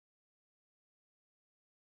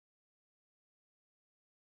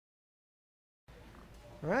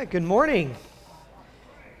All right, good morning.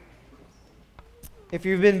 If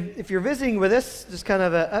you're visiting with us, just kind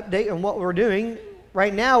of an update on what we're doing.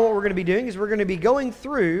 Right now, what we're going to be doing is we're going to be going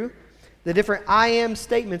through the different I am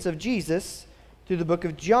statements of Jesus through the book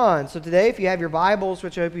of John. So today, if you have your Bibles,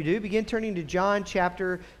 which I hope you do, begin turning to John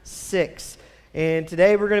chapter 6. And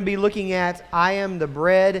today we're going to be looking at I am the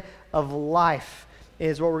bread of life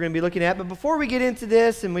is what we're going to be looking at. But before we get into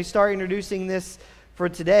this and we start introducing this for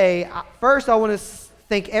today, first I want to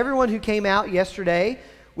thank everyone who came out yesterday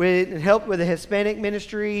and helped with the Hispanic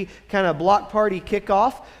ministry kind of block party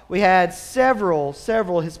kickoff. We had several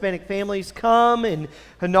Hispanic families come, and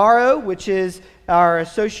Genaro, which is our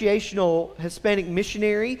associational Hispanic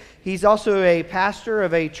missionary, he's also a pastor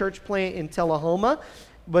of a church plant in Tullahoma,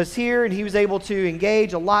 was here, and he was able to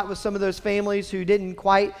engage a lot with some of those families who didn't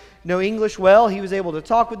quite know English well. He was able to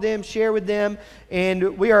talk with them, share with them,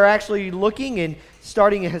 and we are actually looking and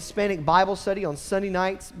starting a Hispanic Bible study on Sunday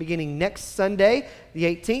nights beginning next Sunday, the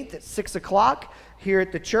 18th at 6 o'clock here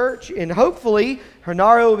at the church. And hopefully,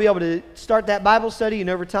 Genaro will be able to start that Bible study, and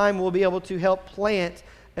over time we'll be able to help plant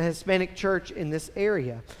a Hispanic church in this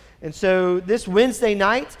area. And so this Wednesday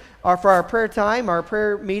night, for our prayer time, our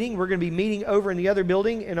prayer meeting, we're going to be meeting over in the other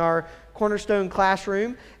building in our Cornerstone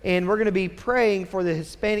classroom, and we're going to be praying for the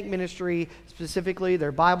Hispanic ministry, specifically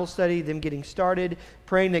their Bible study, them getting started,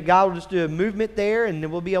 praying that God will just do a movement there, and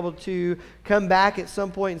then we'll be able to come back at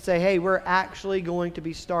some point and say, hey, we're actually going to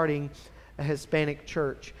be starting a Hispanic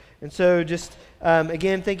church. And so just,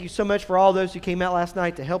 again, thank you so much for all those who came out last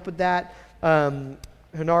night to help with that.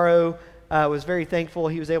 Genaro was very thankful.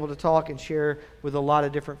 He was able to talk and share with a lot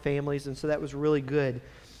of different families, and so that was really good.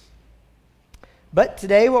 But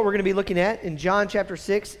today what we're going to be looking at in John chapter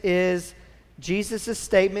 6 is Jesus'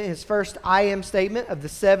 statement, his first I am statement of the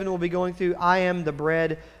 7 we'll be going through, I am the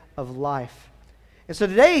bread of life. And so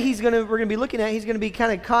today he's going to be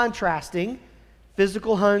kind of contrasting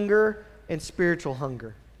physical hunger and spiritual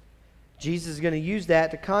hunger. Jesus is going to use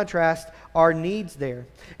that to contrast our needs there.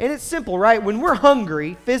 And it's simple, right? When we're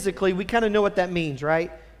hungry physically, we kind of know what that means,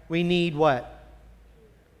 right? We need what?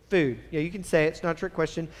 Food. Yeah, you can say it. It's not a trick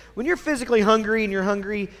question. When you're physically hungry and you're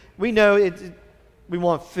hungry, we know we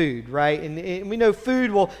want food, right? And we know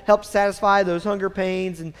food will help satisfy those hunger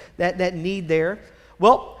pains and that need there.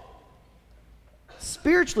 Well,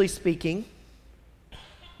 spiritually speaking,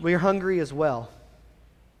 we're hungry as well.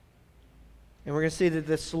 And we're going to see that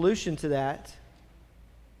the solution to that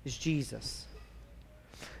is Jesus.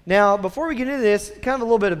 Now, before we get into this, kind of a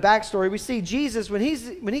little bit of backstory. We see Jesus, when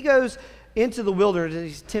he goes into the wilderness and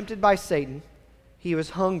he's tempted by Satan, he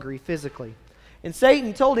was hungry physically. And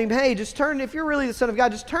Satan told him, hey, just if you're really the Son of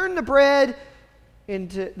God, just turn the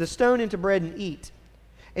stone into bread and eat.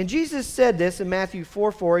 And Jesus said this in Matthew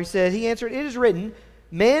 4:4. He answered, it is written,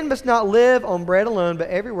 man must not live on bread alone, but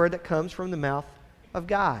every word that comes from the mouth of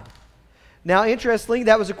God. Now, interestingly,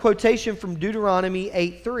 that was a quotation from Deuteronomy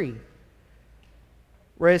 8:3,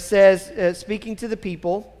 where it says, speaking to the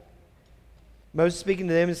people, Moses speaking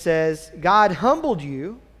to them, it says, God humbled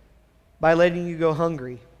you by letting you go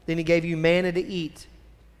hungry. Then he gave you manna to eat,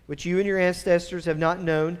 which you and your ancestors have not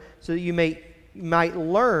known, so that you might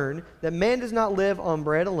learn that man does not live on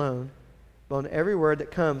bread alone, but on every word that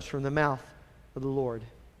comes from the mouth of the Lord.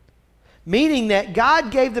 Meaning that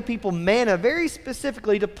God gave the people manna very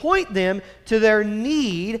specifically to point them to their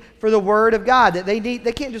need for the Word of God. That they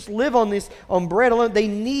can't just live on bread alone. They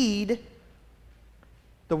need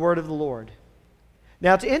the Word of the Lord.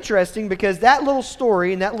 Now it's interesting because that little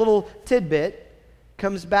story and that little tidbit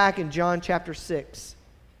comes back in John chapter 6.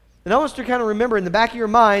 And I want us to kind of remember in the back of your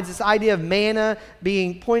minds this idea of manna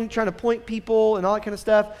trying to point people and all that kind of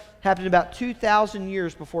stuff happened about 2,000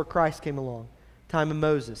 years before Christ came along, time of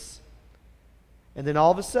Moses. And then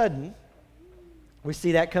all of a sudden, we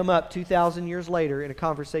see that come up 2,000 years later in a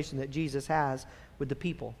conversation that Jesus has with the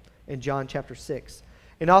people in John chapter 6.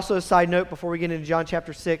 And also a side note before we get into John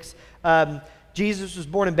chapter 6, Jesus was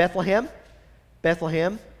born in Bethlehem.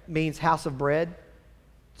 Bethlehem means house of bread.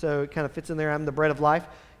 So it kind of fits in there, I'm the bread of life.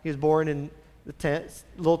 He was born in the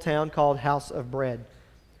little town called House of Bread.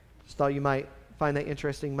 Just thought you might find that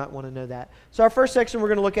interesting, might want to know that. So our first section we're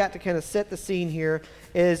going to look at to kind of set the scene here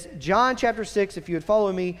is John chapter 6. If you would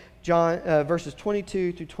follow me, verses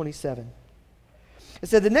 22 through 27. It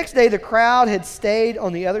said, the next day the crowd had stayed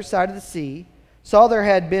on the other side of the sea, saw there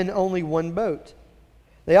had been only one boat.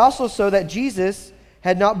 They also saw that Jesus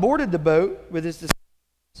had not boarded the boat with his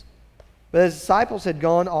disciples, but his disciples had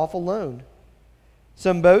gone off alone.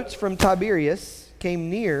 Some boats from Tiberias came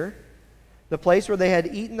near the place where they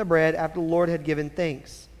had eaten the bread after the Lord had given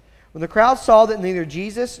thanks. When the crowd saw that neither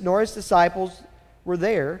Jesus nor his disciples were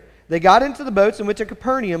there, They got into the boats and went to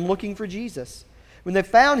Capernaum looking for Jesus. When they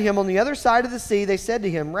found him on the other side of the sea, they said to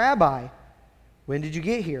him, Rabbi, when did you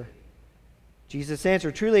get here? Jesus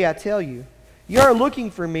answered, Truly I tell you, you are looking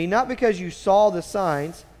for me not because you saw the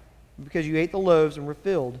signs, but because you ate the loaves and were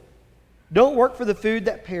filled. Don't work for the food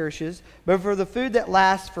that perishes, but for the food that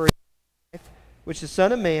lasts for life, which the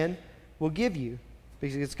Son of Man will give you,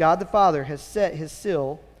 because God the Father has set his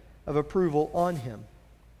seal of approval on him.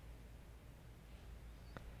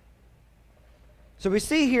 So we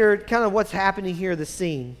see here kind of what's happening here, the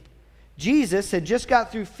scene. Jesus had just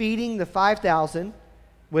got through feeding the 5,000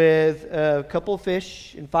 with a couple of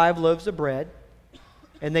fish and 5 loaves of bread,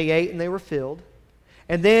 and they ate and they were filled.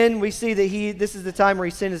 And then we see that this is the time where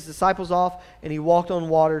he sent his disciples off and he walked on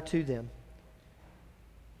water to them.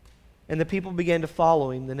 And the people began to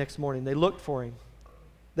follow him the next morning. They looked for him.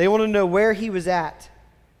 They wanted to know where he was at.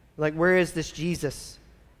 Like, where is this Jesus?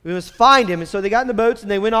 We must find him. And so they got in the boats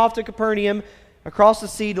and they went off to Capernaum across the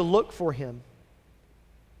sea to look for him.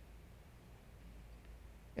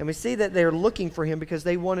 And we see that they're looking for him because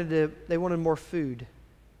they wanted more food,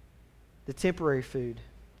 the temporary food.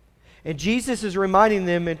 And Jesus is reminding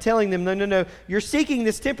them and telling them, no, you're seeking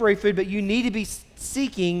this temporary food, but you need to be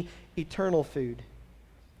seeking eternal food.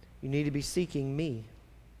 You need to be seeking me.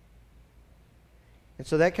 And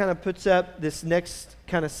so that kind of puts up this next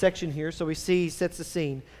kind of section here. So we see, he sets the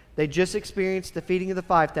scene. They just experienced the feeding of the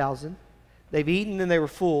 5,000. They've eaten and they were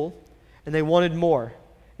full, and they wanted more.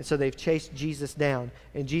 And so they've chased Jesus down.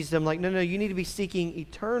 And Jesus, I'm like, no, you need to be seeking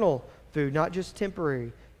eternal food, not just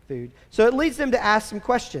temporary food. So it leads them to ask some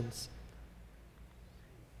questions.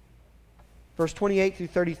 Verse 28 through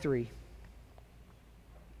 33.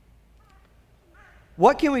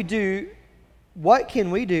 What can we do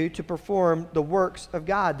to perform the works of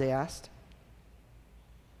God, they asked.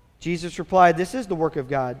 Jesus replied, This is the work of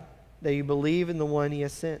God, that you believe in the one he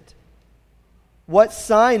has sent. What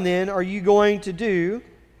sign then are you going to do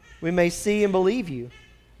we may see and believe you?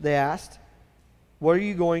 They asked. What are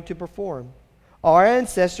you going to perform? Our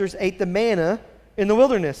ancestors ate the manna in the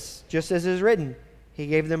wilderness, just as it is written. He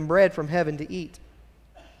gave them bread from heaven to eat.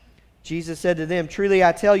 Jesus said to them, Truly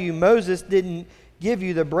I tell you, Moses didn't give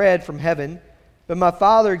you the bread from heaven, but my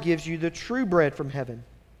Father gives you the true bread from heaven.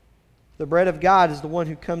 The bread of God is the one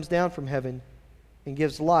who comes down from heaven and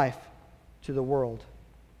gives life to the world.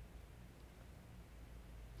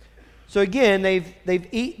 So again,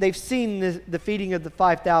 they've seen the feeding of the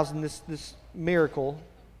 5,000, this miracle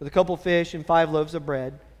with a couple of fish and 5 loaves of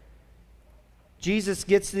bread. Jesus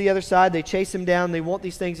gets to the other side. They chase him down. They want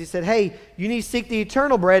these things. He said, hey, you need to seek the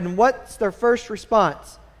eternal bread. And what's their first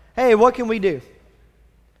response? Hey, what can we do?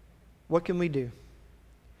 What can we do?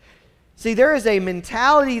 See, there is a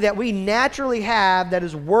mentality that we naturally have that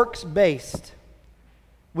is works-based.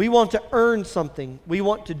 We want to earn something. We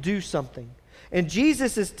want to do something. And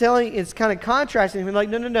Jesus is kind of contrasting him like,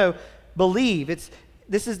 no, believe.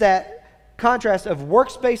 This is that contrast of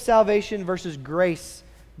works-based salvation versus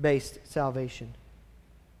grace-based salvation.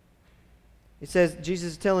 It says,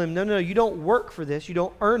 Jesus is telling him, no, you don't work for this. You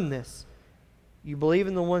don't earn this. You believe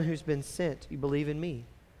in the one who's been sent. You believe in me.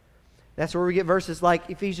 That's where we get verses like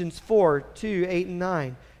Ephesians 4, 2, 8, and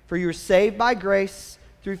 9. For you are saved by grace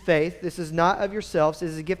through faith. This is not of yourselves. It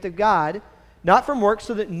is a gift of God, not from works,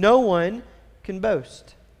 so that no one can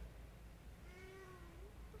boast.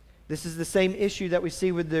 This is the same issue that we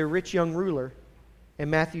see with the rich young ruler in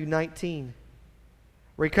Matthew 19,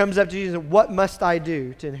 where he comes up to Jesus and says, what must I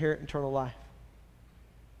do to inherit eternal life?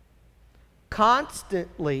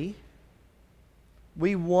 Constantly,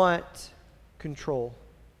 we want control.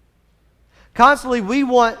 Constantly, we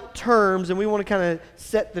want terms, and we want to kind of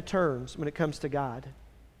set the terms when it comes to God.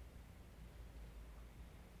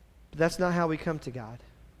 But that's not how we come to God.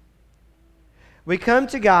 We come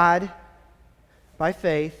to God by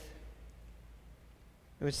faith,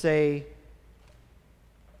 and we say,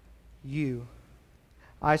 you.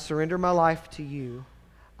 I surrender my life to you.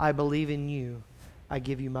 I believe in you. I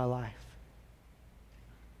give you my life.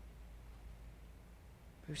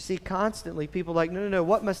 We see constantly people like, no,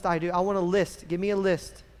 what must I do? I want a list. Give me a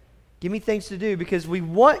list. Give me things to do, because we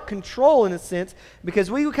want control in a sense, because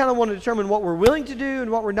we kind of want to determine what we're willing to do and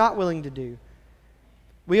what we're not willing to do.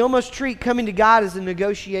 We almost treat coming to God as a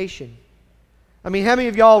negotiation. I mean, how many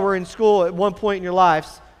of y'all were in school at one point in your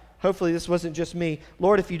lives? Hopefully this wasn't just me.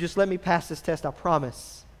 Lord, if you just let me pass this test, I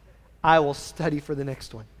promise I will study for the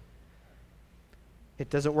next one. It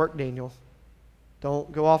doesn't work, Daniel.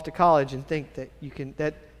 Don't go off to college and think that you can,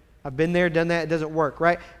 that I've been there, done that, it doesn't work,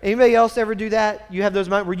 right? Anybody else ever do that? You have those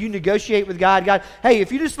moments where you negotiate with God. God, hey,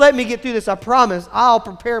 if you just let me get through this, I promise I'll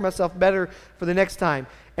prepare myself better for the next time.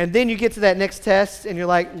 And then you get to that next test and you're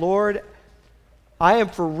like, Lord, I am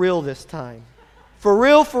for real this time. For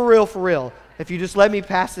real, for real, for real. If you just let me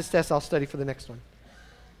pass this test, I'll study for the next one.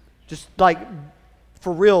 Just like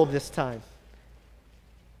for real this time.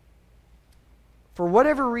 For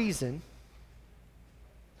whatever reason,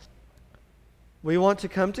 we want to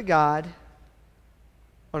come to God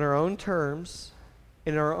on our own terms,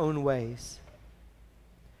 in our own ways.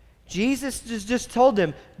 Jesus just told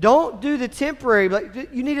them, don't do the temporary. Like,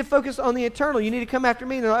 you need to focus on the eternal. You need to come after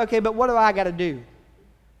me. And they're like, okay, but what do I got to do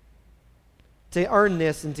to earn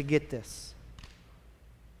this and to get this?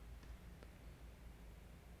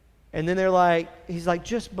 And then he's like,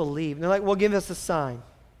 just believe. And they're like, well, give us a sign.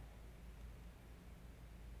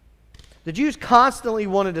 The Jews constantly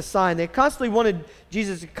wanted a sign. They constantly wanted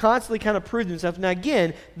Jesus to constantly kind of prove themselves. Now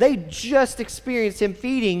again, they just experienced him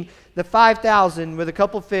feeding the 5,000 with a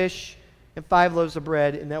couple fish and 5 loaves of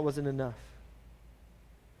bread, and that wasn't enough.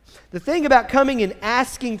 The thing about coming and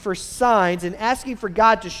asking for signs and asking for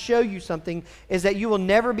God to show you something is that you will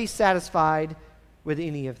never be satisfied with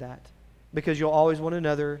any of that, because you'll always want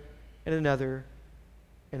another and another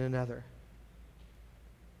and another.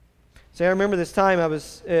 So I remember this time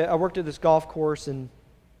I worked at this golf course and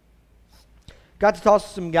got to talk to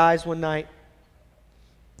some guys one night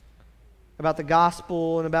about the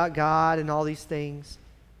gospel and about God and all these things.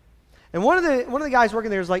 And one of the guys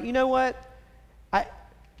working there was like, you know what?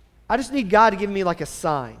 I just need God to give me like a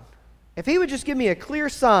sign. If he would just give me a clear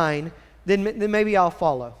sign, then maybe I'll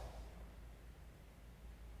follow.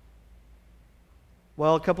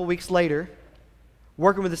 Well, a couple weeks later,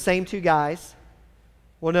 working with the same 2 guys,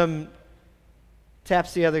 one of them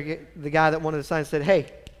taps the guy that wanted the sign and said, hey,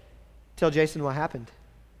 tell Jason what happened.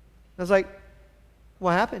 I was like,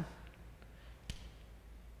 what happened?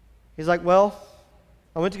 He's like, well,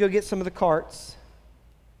 I went to go get some of the carts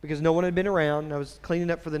because no one had been around. And I was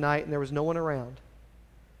cleaning up for the night and there was no one around.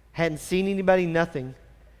 Hadn't seen anybody, nothing.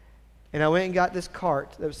 And I went and got this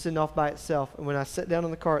cart that was sitting off by itself. And when I sat down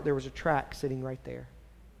on the cart, there was a track sitting right there.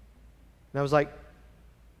 And I was like,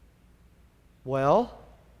 well,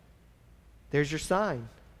 there's your sign.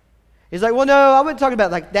 He's like, well, no, I wasn't talking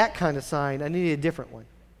about like that kind of sign. I needed a different one.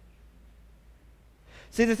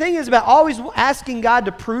 See, the thing is about always asking God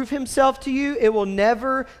to prove himself to you, it will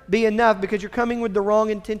never be enough because you're coming with the wrong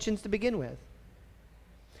intentions to begin with.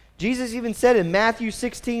 Jesus even said in Matthew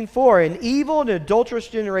 16:4, an evil and adulterous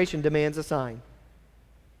generation demands a sign.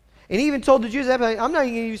 And he even told the Jews, I'm not going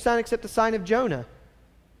to give you a sign except the sign of Jonah.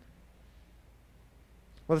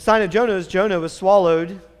 Well, the sign of Jonah is Jonah was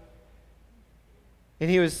swallowed and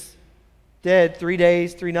he was dead 3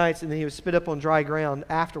 days, 3 nights, and then he was spit up on dry ground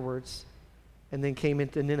afterwards and then came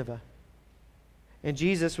into Nineveh. And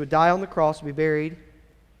Jesus would die on the cross, be buried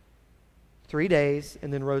 3 days,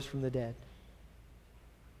 and then rose from the dead.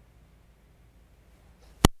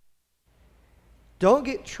 Don't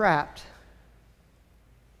get trapped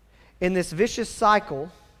in this vicious cycle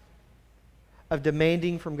of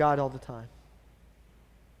demanding from God all the time.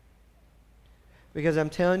 Because I'm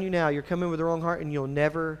telling you now, you're coming with the wrong heart and you'll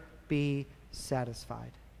never be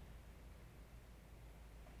satisfied.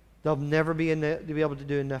 They'll never be able to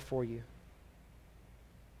do enough for you.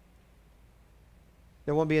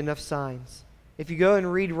 There won't be enough signs. If you go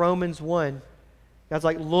and read Romans 1, God's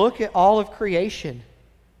like, look at all of creation.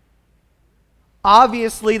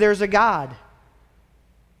 Obviously, there's a God.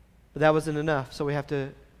 But that wasn't enough, so we have to,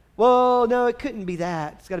 well, no, it couldn't be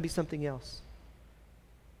that. It's got to be something else.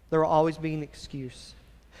 There will always be an excuse.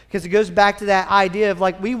 Because it goes back to that idea of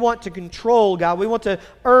like we want to control God. We want to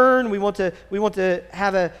earn. We want to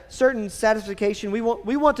have a certain satisfaction. We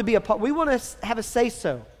want to be a part. We want to have a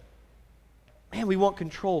say-so. Man, we want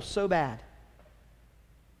control so bad.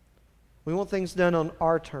 We want things done on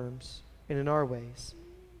our terms and in our ways.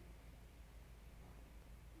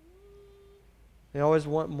 They always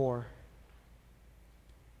want more.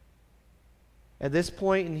 At this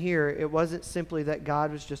point in here, it wasn't simply that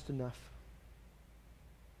God was just enough.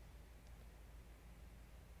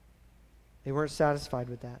 They weren't satisfied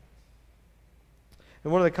with that. In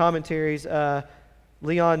one of the commentaries,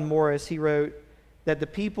 Leon Morris, he wrote that the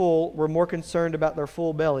people were more concerned about their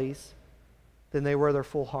full bellies than they were their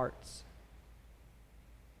full hearts.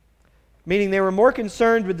 Meaning they were more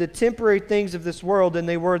concerned with the temporary things of this world than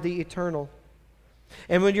they were the eternal.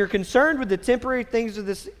 And when you're concerned with the temporary things of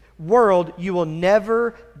this world, you will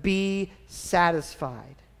never be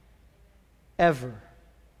satisfied. Ever.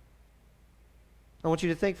 I want you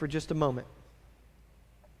to think for just a moment.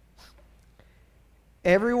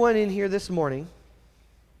 Everyone in here this morning,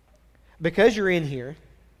 because you're in here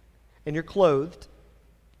and you're clothed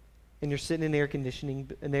and you're sitting in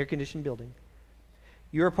an air-conditioned building,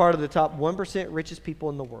 You're part of the top 1% richest people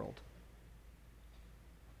in the world.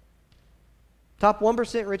 Top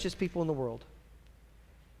 1% richest people in the world.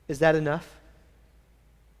 Is that enough?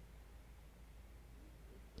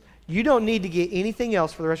 You don't need to get anything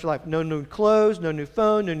else for the rest of your life. No new clothes, no new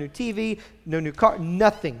phone, no new TV, no new car,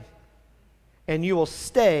 nothing. And you will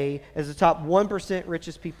stay as the top 1%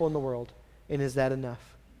 richest people in the world. And is that enough?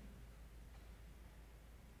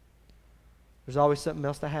 There's always something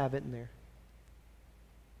else to have, isn't there?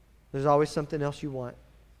 There's always something else you want.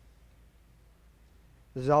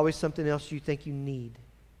 There's always something else you think you need.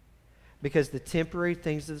 Because the temporary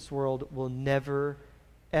things of this world will never,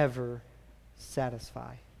 ever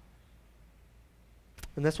satisfy.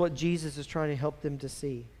 And that's what Jesus is trying to help them to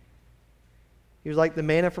see. He was like the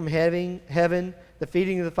manna from heaven, the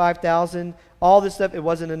feeding of the 5,000, all this stuff, it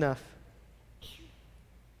wasn't enough.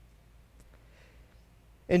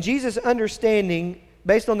 And Jesus' understanding,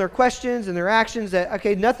 based on their questions and their actions, that,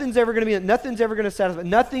 okay, nothing's ever going to satisfy.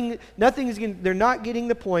 They're not getting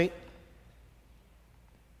the point.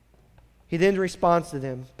 He then responds to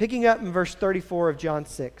them, picking up in verse 34 of John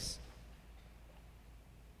 6.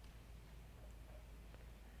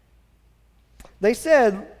 They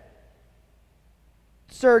said,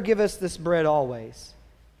 "Sir, give us this bread always."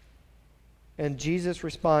 And Jesus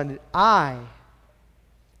responded, "I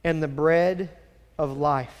am the bread of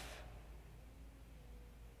life.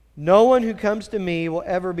 No one who comes to me will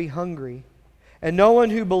ever be hungry, and no one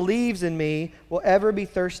who believes in me will ever be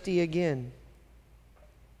thirsty again.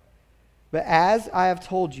 But as I have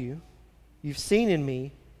told you, you've seen in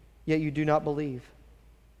me, yet you do not believe.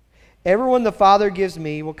 Everyone the Father gives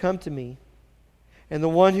me will come to me, and the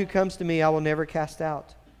one who comes to me I will never cast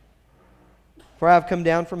out. For I have come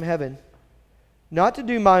down from heaven, not to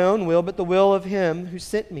do my own will, but the will of him who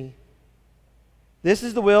sent me. This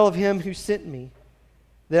is the will of him who sent me,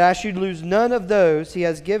 that I should lose none of those he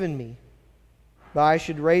has given me, but I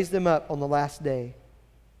should raise them up on the last day.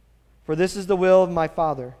 For this is the will of my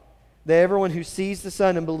Father, that everyone who sees the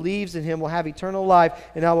Son and believes in him will have eternal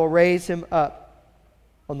life, and I will raise him up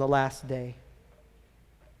on the last day."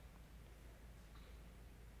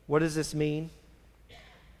 What does this mean?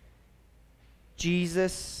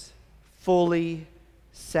 Jesus fully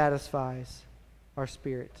satisfies our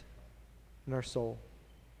spirit and our soul.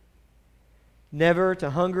 Never to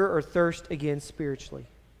hunger or thirst again spiritually.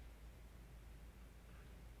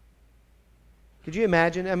 Could you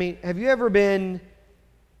imagine? I mean, have you ever been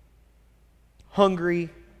hungry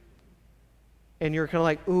and you're kind of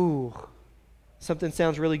like, ooh, something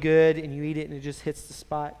sounds really good, and you eat it and it just hits the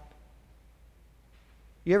spot?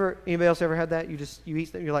 Anybody else ever had that? You eat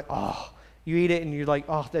something, you're like, oh, you eat it and you're like,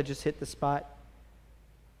 oh, that just hit the spot.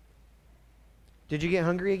 Did you get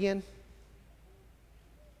hungry again?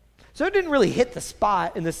 So it didn't really hit the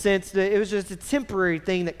spot in the sense that it was just a temporary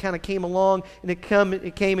thing that kind of came along and it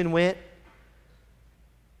came and went.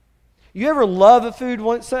 You ever love a food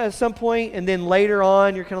once at some point and then later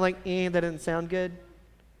on you're kind of like, that doesn't sound good?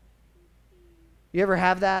 You ever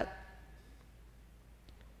have that?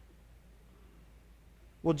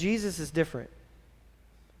 Well, Jesus is different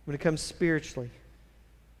when it comes spiritually.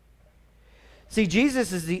 See,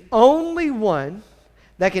 Jesus is the only one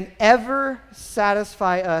that can ever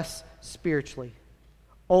satisfy us spiritually.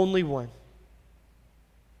 Only one.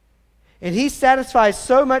 And he satisfies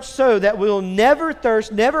so much so that we'll never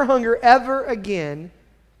thirst, never hunger ever again,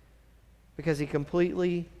 because he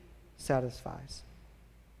completely satisfies.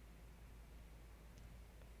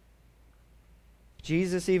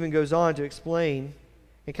 Jesus even goes on to explain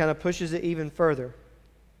and kind of pushes it even further.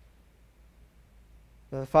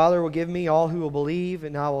 The Father will give me all who will believe,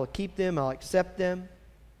 and I will keep them, I'll accept them.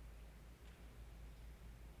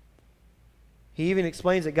 He even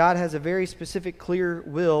explains that God has a very specific, clear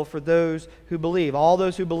will for those who believe. All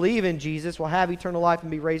those who believe in Jesus will have eternal life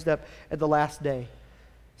and be raised up at the last day.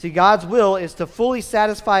 See, God's will is to fully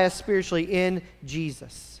satisfy us spiritually in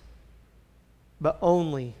Jesus, but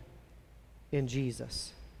only in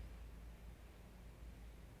Jesus.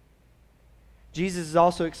 Jesus is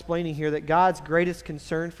also explaining here that God's greatest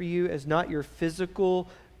concern for you is not your physical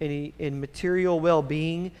and material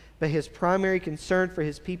well-being, but his primary concern for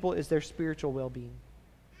his people is their spiritual well-being.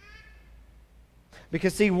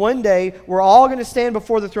 Because see, one day we're all going to stand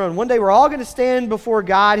before the throne. One day we're all going to stand before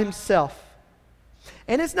God himself.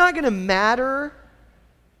 And it's not going to matter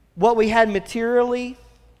what we had materially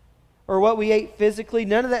or what we ate physically.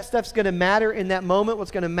 None of that stuff's going to matter in that moment.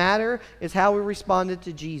 What's going to matter is how we responded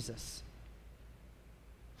to Jesus.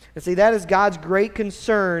 And see, that is God's great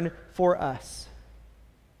concern for us,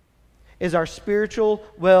 is our spiritual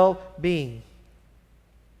well-being.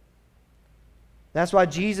 That's why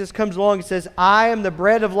Jesus comes along and says, I am the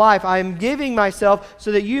bread of life. I am giving myself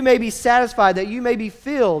so that you may be satisfied, that you may be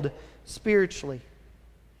filled spiritually.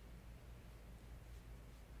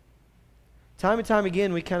 Time and time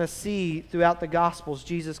again, we kind of see throughout the Gospels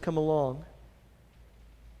Jesus come along.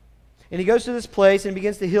 And he goes to this place and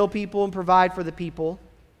begins to heal people and provide for the people.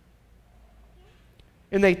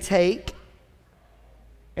 And they take.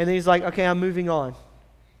 And then he's like, okay, I'm moving on.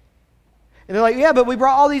 And they're like, yeah, but we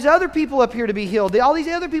brought all these other people up here to be healed. All these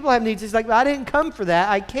other people have needs. He's like, I didn't come for that.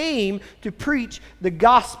 I came to preach the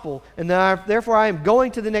gospel. And therefore I am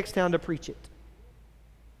going to the next town to preach it.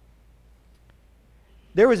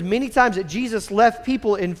 There was many times that Jesus left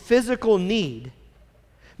people in physical need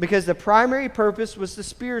because the primary purpose was the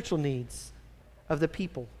spiritual needs of the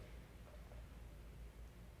people.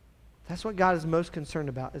 That's what God is most concerned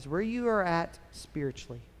about, is where you are at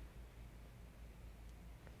spiritually.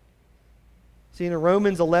 See, in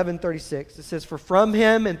Romans 11:36, it says, for from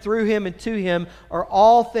him and through him and to him are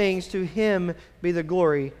all things, to him be the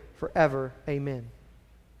glory forever. Amen.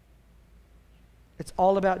 It's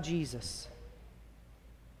all about Jesus.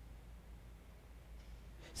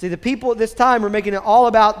 See, the people at this time were making it all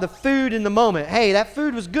about the food in the moment. Hey, that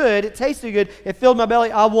food was good. It tasted good. It filled my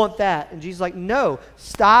belly. I want that. And Jesus is like, no,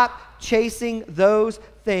 stop chasing those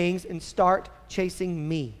things and start chasing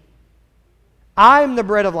me. I'm the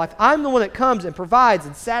bread of life. I'm the one that comes and provides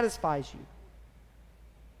and satisfies you.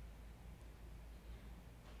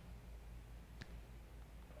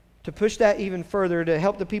 To push that even further, to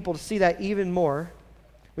help the people to see that even more,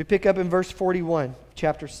 we pick up in verse 41,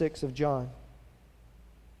 chapter 6 of John.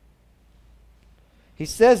 He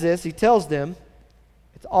says this, he tells them,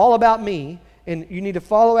 it's all about me, and you need to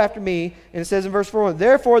follow after me. And it says in verse 41,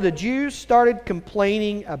 therefore the Jews started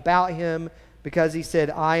complaining about him because he said,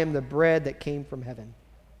 I am the bread that came from heaven.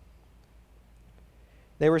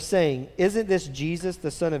 They were saying, isn't this Jesus, the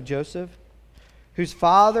son of Joseph, whose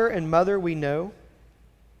father and mother we know?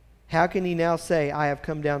 How can he now say, I have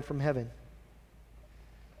come down from heaven?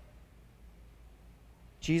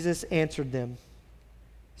 Jesus answered them,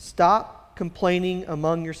 stop complaining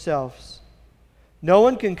among yourselves. No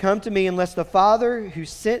one can come to me unless the Father who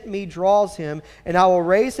sent me draws him, and I will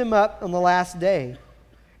raise him up on the last day.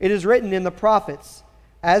 It is written in the prophets,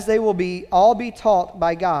 as they will all be taught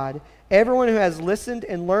by God, everyone who has listened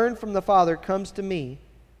and learned from the Father comes to me.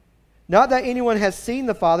 Not that anyone has seen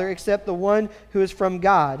the Father except the one who is from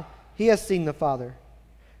God. He has seen the Father.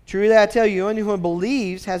 Truly I tell you, anyone who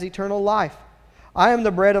believes has eternal life. I am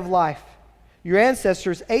the bread of life. Your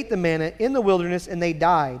ancestors ate the manna in the wilderness and they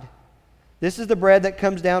died. This is the bread that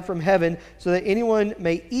comes down from heaven so that anyone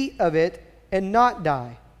may eat of it and not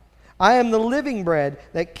die. I am the living bread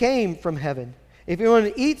that came from heaven. If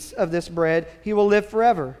anyone eats of this bread, he will live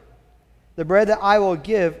forever. The bread that I will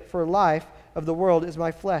give for life of the world is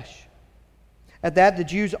my flesh. At that, the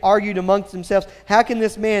Jews argued amongst themselves, how can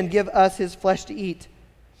this man give us his flesh to eat?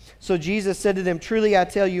 So Jesus said to them, truly I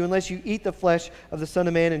tell you, unless you eat the flesh of the Son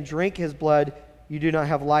of Man and drink his blood, you do not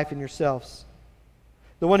have life in yourselves.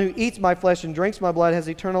 The one who eats my flesh and drinks my blood has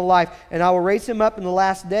eternal life, and I will raise him up in the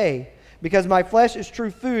last day, because my flesh is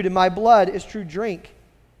true food and my blood is true drink.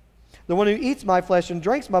 The one who eats my flesh and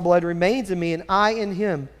drinks my blood remains in me, and I in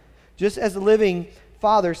him. Just as the living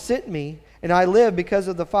Father sent me, and I live because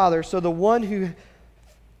of the Father, so the one who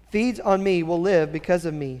feeds on me will live because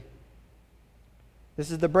of me. This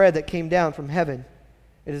is the bread that came down from heaven.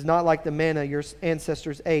 It is not like the manna your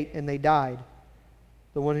ancestors ate and they died.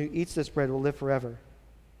 The one who eats this bread will live forever.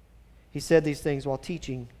 He said these things while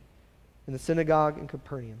teaching in the synagogue in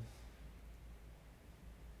Capernaum.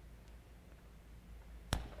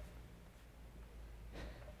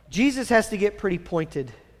 Jesus has to get pretty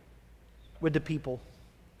pointed with the people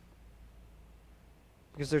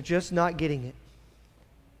because they're just not getting it.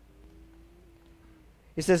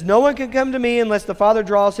 He says, no one can come to me unless the Father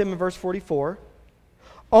draws him in verse 44.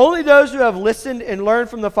 Only those who have listened and learned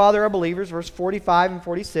from the Father are believers, verse 45 and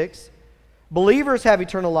 46. Believers have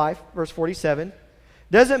eternal life, verse 47.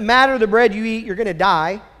 Doesn't matter the bread you eat, you're going to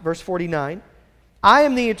die, verse 49. I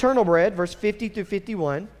am the eternal bread, verse 50 through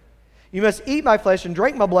 51. You must eat my flesh and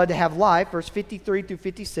drink my blood to have life, verse 53 through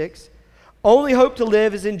 56. Only hope to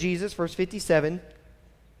live is in Jesus, verse 57.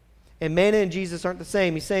 And manna and Jesus aren't the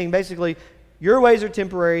same. He's saying basically, your ways are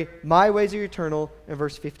temporary, my ways are eternal, in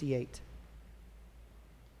verse 58.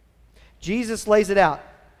 Jesus lays it out.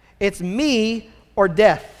 It's me or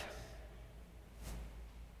death.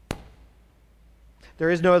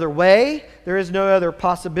 There is no other way. There is no other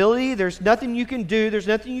possibility. There's nothing you can do. There's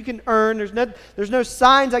nothing you can earn. There's no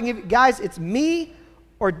signs I can give you. Guys, it's me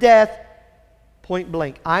or death, point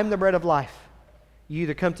blank. I'm the bread of life. You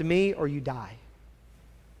either come to me or you die.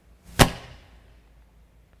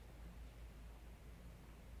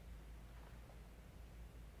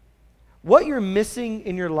 what you're missing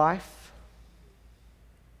in your life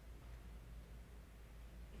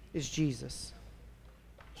is Jesus.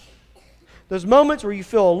 Those moments where you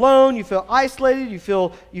feel alone, you feel isolated, you feel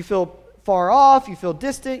far off, you feel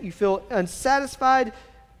distant, you feel unsatisfied,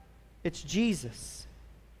 it's Jesus.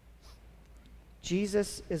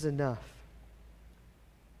 Jesus is enough.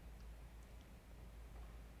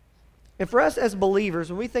 And for us as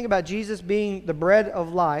believers, when we think about Jesus being the bread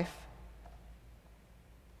of life,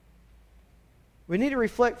 we need to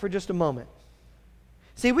reflect for just a moment.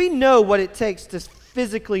 See, we know what it takes to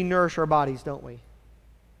physically nourish our bodies, don't we?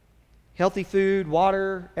 Healthy food,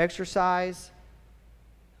 water, exercise.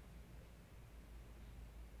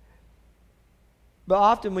 But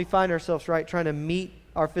often we find ourselves, right, trying to meet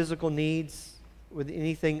our physical needs with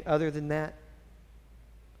anything other than that.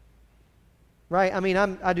 Right? I mean,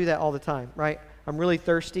 I do that all the time, right? I'm really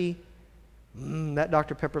thirsty. That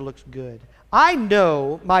Dr. Pepper looks good. I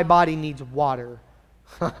know my body needs water.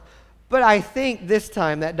 But I think this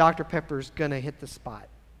time that Dr. Pepper's going to hit the spot.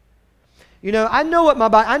 You know, I know what my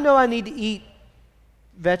body, I know I need to eat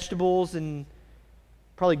vegetables and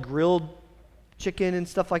probably grilled chicken and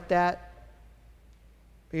stuff like that.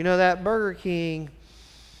 You know, that Burger King,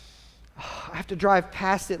 I have to drive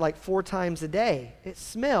past it like 4 times a day. It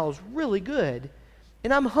smells really good.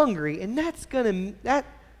 And I'm hungry, and that's going to,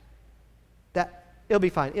 it'll be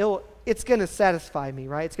fine. It's going to satisfy me,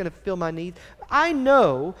 right? It's going to fill my needs. I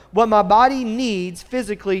know what my body needs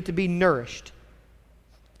physically to be nourished.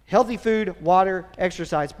 Healthy food, water,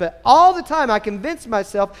 exercise. But all the time I convince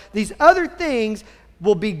myself these other things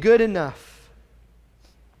will be good enough.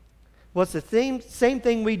 Well, it's the same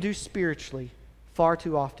thing we do spiritually far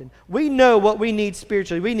too often. We know what we need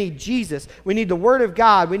spiritually. We need Jesus. We need the Word of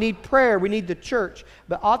God. We need prayer. We need the church.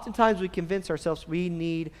 But oftentimes we convince ourselves we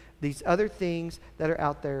need these other things that are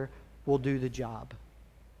out there will do the job.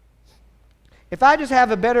 If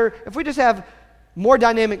we just have more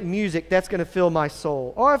dynamic music, that's going to fill my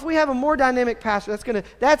soul. Or if we have a more dynamic pastor,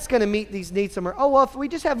 that's going to meet these needs somewhere. Oh, well, if we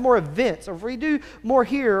just have more events, or if we do more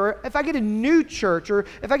here, or if I get a new church, or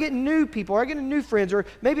if I get new people, or I get a new friends, or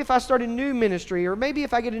maybe if I start a new ministry, or maybe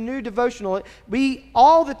if I get a new devotional,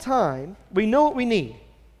 all the time, we know what we need.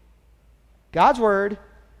 God's Word,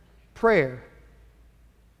 prayer,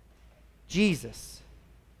 Jesus.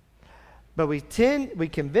 But we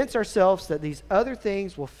convince ourselves that these other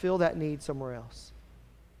things will fill that need somewhere else.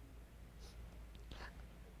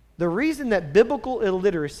 The reason that biblical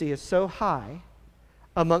illiteracy is so high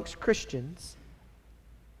amongst Christians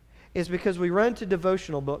is because we run to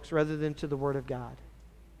devotional books rather than to the Word of God.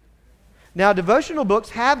 Now, devotional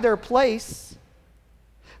books have their place,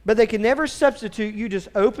 but they can never substitute you just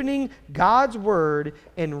opening God's Word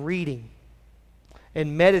and reading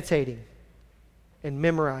and meditating and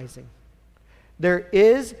memorizing. There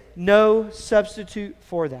is no substitute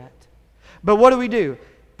for that. But what do?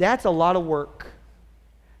 That's a lot of work.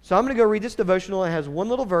 So I'm going to go read this devotional. It has one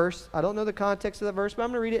little verse. I don't know the context of that verse, but I'm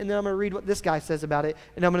going to read it, and then I'm going to read what this guy says about it,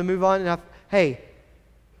 and I'm going to move on.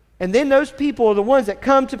 And then those people are the ones that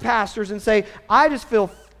come to pastors and say, I just feel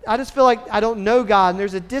like I don't know God, and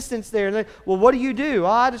there's a distance there. And well, what do? Oh,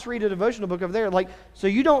 I just read a devotional book over there. So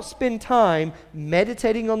you don't spend time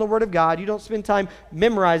meditating on the Word of God. You don't spend time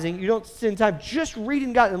memorizing. You don't spend time just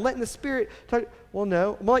reading God and letting the Spirit talk. Well,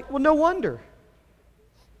 no. I'm like, well, no wonder.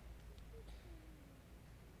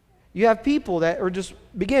 You have people that are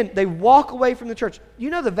they walk away from the church. You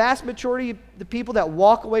know the vast majority of the people that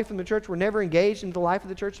walk away from the church were never engaged in the life of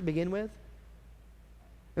the church to begin with. And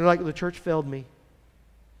they're like, the church failed me.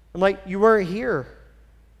 I'm like, you weren't here.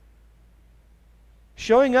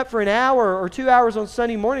 Showing up for an hour or 2 hours on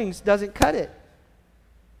Sunday mornings doesn't cut it.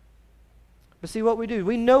 But see what we do.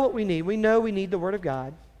 We know what we need. We know we need the Word of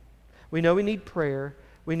God. We know we need prayer.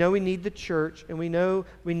 We know we need the church. And we know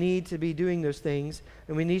we need to be doing those things.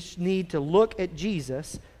 And we need to look at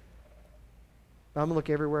Jesus. But I'm going to look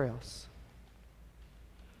everywhere else.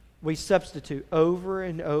 We substitute over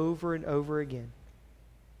and over and over again.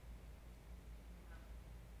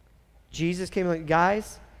 Jesus came like,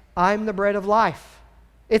 guys, I'm the bread of life.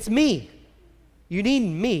 It's me. You need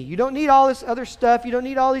me. You don't need all this other stuff. You don't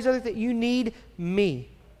need all these other things. You need me.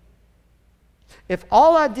 If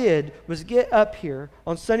all I did was get up here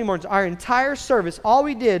on Sunday mornings, our entire service, all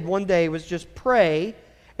we did one day was just pray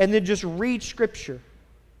and then just read Scripture.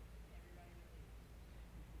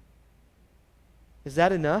 Is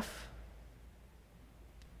that enough?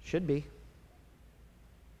 Should be.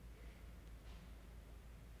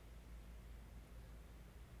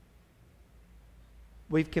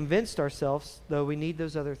 We've convinced ourselves, though, we need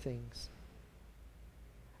those other things.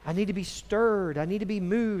 I need to be stirred. I need to be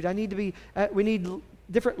moved. We need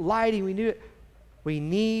different lighting. We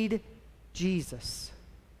need Jesus.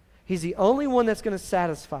 He's the only one that's going to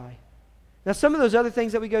satisfy. Now, some of those other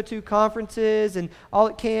things that we go to, conferences and all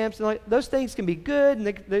at camps, and those things can be good, and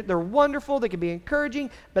they're wonderful, they can be encouraging,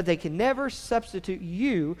 but they can never substitute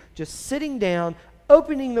you just sitting down,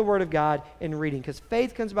 opening the Word of God, and reading. Because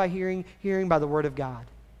faith comes by hearing, hearing by the Word of God.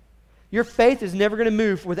 Your faith is never going to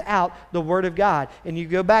move without the Word of God. And you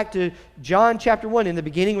go back to John chapter 1, in the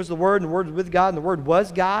beginning was the Word, and the Word was with God, and the Word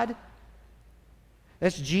was God.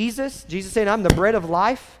 That's Jesus. Jesus saying, I'm the bread of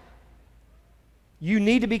life. You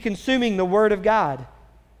need to be consuming the Word of God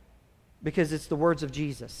because it's the words of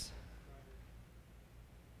Jesus.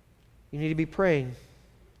 You need to be praying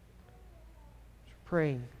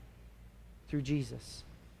through Jesus.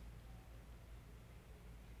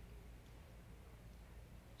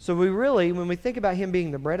 So when we think about Him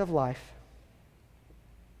being the bread of life,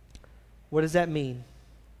 what does that mean?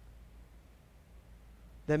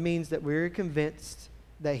 That means that we're convinced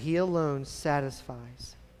that He alone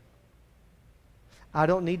satisfies. I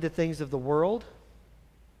don't need the things of the world.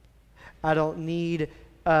 I don't need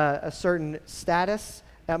a certain status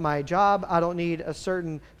at my job. I don't need a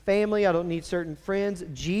certain family. I don't need certain friends.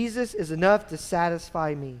 Jesus is enough to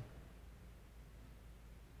satisfy me.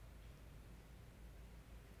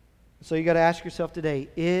 So you got to ask yourself today,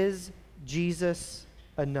 is Jesus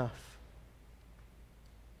enough?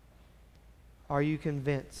 Are you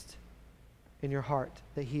convinced in your heart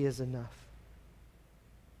that He is enough?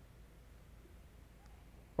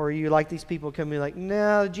 Or are you like these people coming like,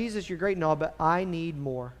 no, Jesus, you're great and all, but I need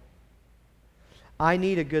more. I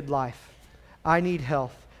need a good life. I need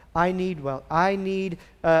health. I need wealth. I need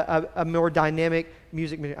a more dynamic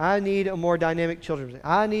music ministry. I need a more dynamic children's ministry.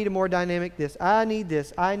 I need a more dynamic this. I need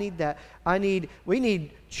this. I need that. We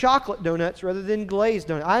need chocolate donuts rather than glazed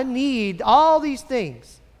donuts. I need all these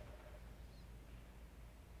things.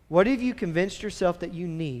 What have you convinced yourself that you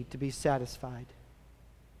need to be satisfied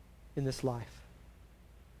in this life?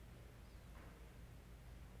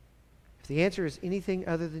 If the answer is anything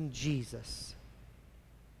other than Jesus,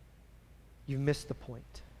 you've missed the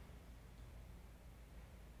point.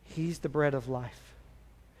 He's the bread of life.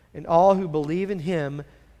 And all who believe in Him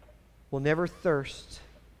will never thirst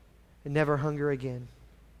and never hunger again.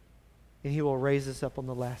 And He will raise us up on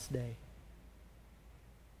the last day.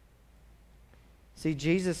 See,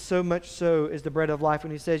 Jesus so much so is the bread of life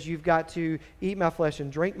when He says, you've got to eat my flesh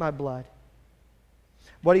and drink my blood.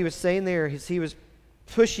 What He was saying there is He was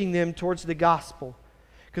pushing them towards the gospel.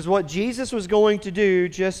 Because what Jesus was going to do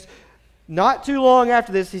just not too long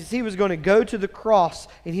after this is He was going to go to the cross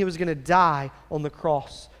and He was going to die on the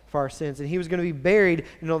cross for our sins. And He was going to be buried,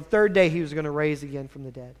 and on the third day He was going to rise again from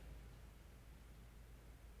the dead.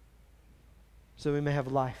 So we may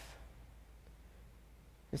have life.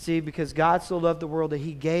 And see, because God so loved the world that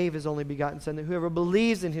He gave His only begotten Son, that whoever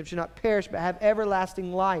believes in Him should not perish but have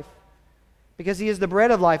everlasting life. Because He is the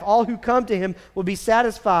bread of life. All who come to Him will be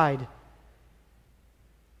satisfied.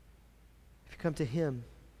 If you come to Him,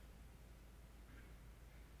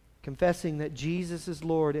 confessing that Jesus is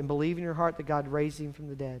Lord and believe in your heart that God raised Him from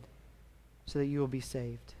the dead so that you will be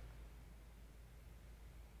saved.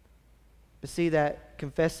 But see, that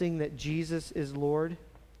confessing that Jesus is Lord,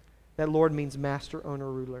 that Lord means master,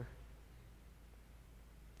 owner, ruler.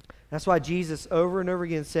 That's why Jesus over and over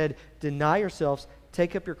again said, deny yourselves,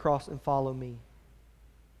 take up your cross and follow me.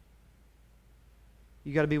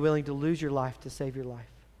 You got to be willing to lose your life to save your life.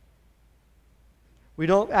 We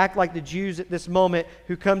don't act like the Jews at this moment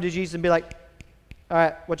who come to Jesus and be like, all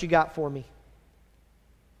right, what you got for me?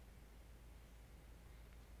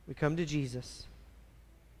 We come to Jesus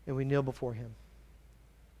and we kneel before Him.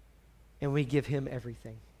 And we give Him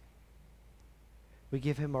everything. We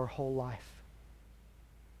give Him our whole life.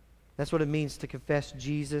 That's what it means to confess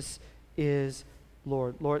Jesus is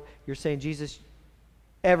Lord. Lord, you're saying, Jesus,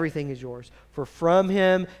 everything is yours. For from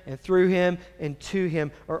Him and through Him and to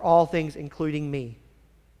Him are all things, including me.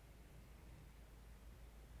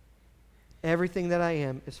 Everything that I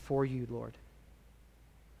am is for you, Lord.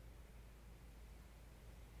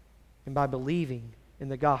 And by believing in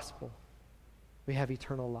the gospel, we have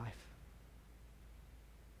eternal life.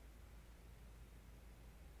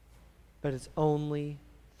 But it's only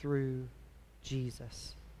through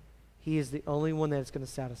Jesus. He is the only one that is going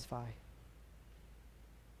to satisfy.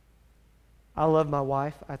 I love my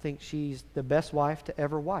wife. I think she's the best wife to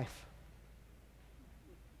ever wife.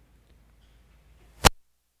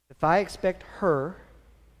 If I expect her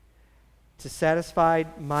to satisfy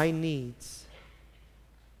my needs,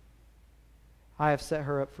 I have set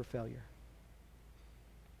her up for failure.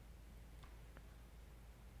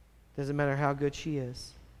 Doesn't matter how good she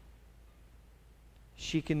is.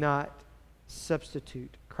 She cannot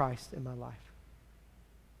substitute Christ in my life.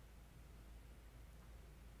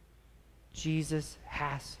 Jesus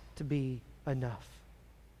has to be enough.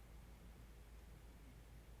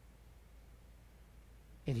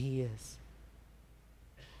 And He is.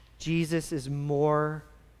 Jesus is more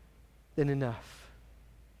than enough.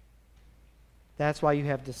 That's why you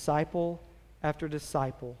have disciple after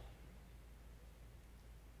disciple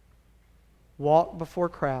walk before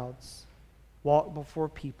crowds, walk before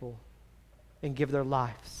people, and give their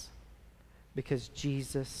lives, because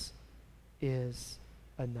Jesus is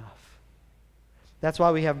enough. That's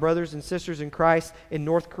why we have brothers and sisters in Christ in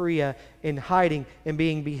North Korea in hiding and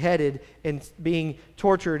being beheaded and being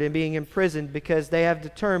tortured and being imprisoned, because they have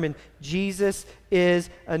determined Jesus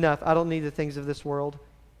is enough. I don't need the things of this world.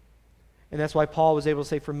 And that's why Paul was able to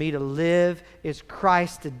say, for me to live is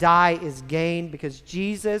Christ, to die is gain, because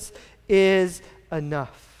Jesus is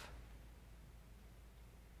enough.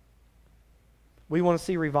 We want to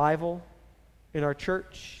see revival in our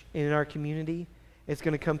church and in our community. It's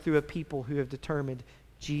going to come through a people who have determined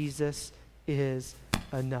Jesus is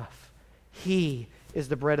enough. He is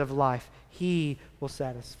the bread of life. He will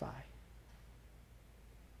satisfy.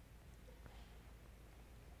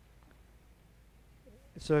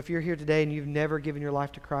 So if you're here today and you've never given your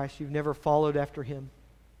life to Christ, you've never followed after Him,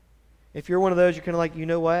 if you're one of those, you're kind of like, you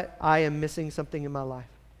know what? I am missing something in my life.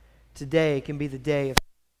 Today can be the day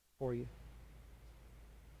for you.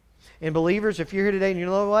 And believers, if you're here today and you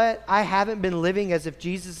know what? I haven't been living as if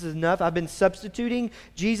Jesus is enough. I've been substituting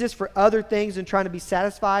Jesus for other things and trying to be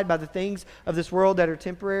satisfied by the things of this world that are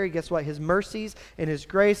temporary. Guess what? His mercies and His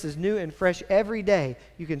grace is new and fresh every day.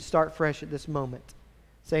 You can start fresh at this moment.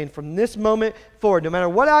 Saying from this moment forward, no matter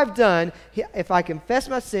what I've done, if I confess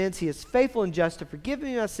my sins, He is faithful and just to forgive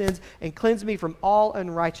me my sins and cleanse me from all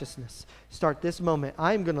unrighteousness. Start this moment.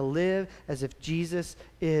 I am going to live as if Jesus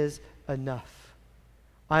is enough.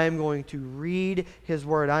 I am going to read His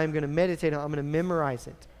Word. I am going to meditate on it. I'm going to memorize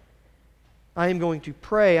it. I am going to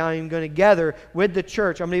pray. I am going to gather with the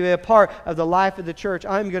church. I'm going to be a part of the life of the church.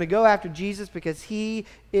 I'm going to go after Jesus because He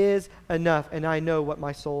is enough, and I know what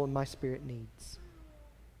my soul and my spirit needs.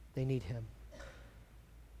 They need Him.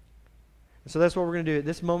 And so that's what we're going to do. At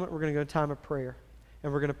this moment, we're going to go to time of prayer,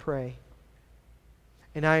 and we're going to pray.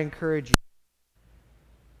 And I encourage you,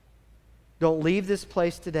 don't leave this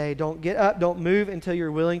place today. Don't get up. Don't move until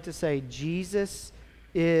you're willing to say, Jesus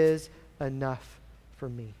is enough for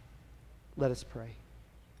me. Let us pray.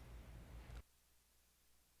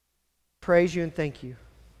 Praise You and thank You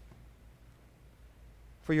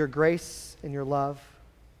for Your grace and Your love.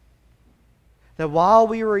 That while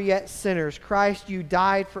we were yet sinners, Christ, You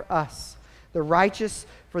died for us, the righteous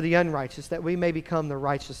for the unrighteous, that we may become the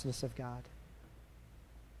righteousness of God.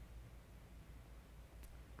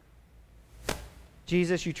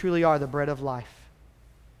 Jesus, You truly are the bread of life.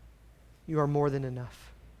 You are more than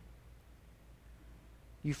enough.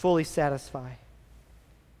 You fully satisfy.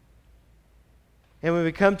 And when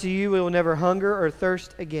we come to You, we will never hunger or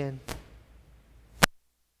thirst again.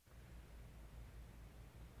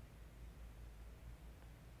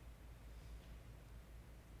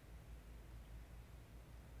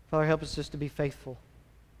 Father, help us just to be faithful.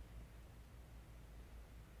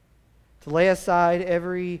 To lay aside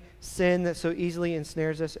every sin that so easily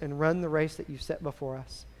ensnares us and run the race that You've set before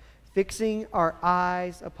us, fixing our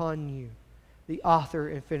eyes upon You, the author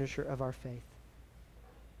and finisher of our faith.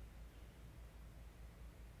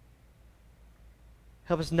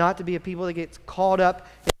 Help us not to be a people that gets caught up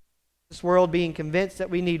in this world being convinced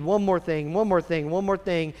that we need one more thing, one more thing, one more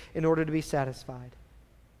thing in order to be satisfied.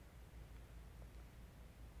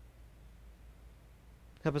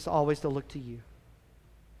 Help us always to look to You,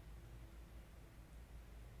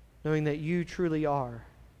 knowing that You truly are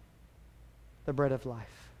the bread of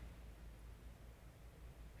life.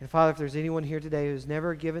 And Father, if there's anyone here today who's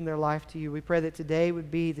never given their life to You, we pray that today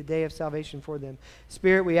would be the day of salvation for them.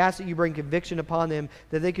 Spirit, we ask that You bring conviction upon them,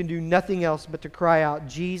 that they can do nothing else but to cry out,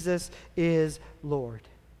 Jesus is Lord.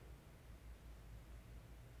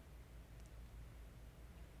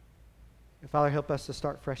 And Father, help us to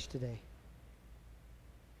start fresh today,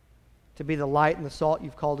 to be the light and the salt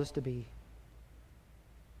You've called us to be.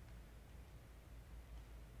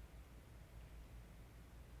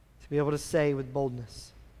 To be able to say with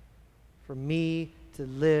boldness, for me to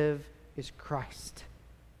live is Christ,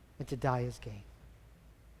 and to die is gain.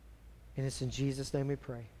 And it's in Jesus' name we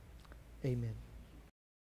pray. Amen.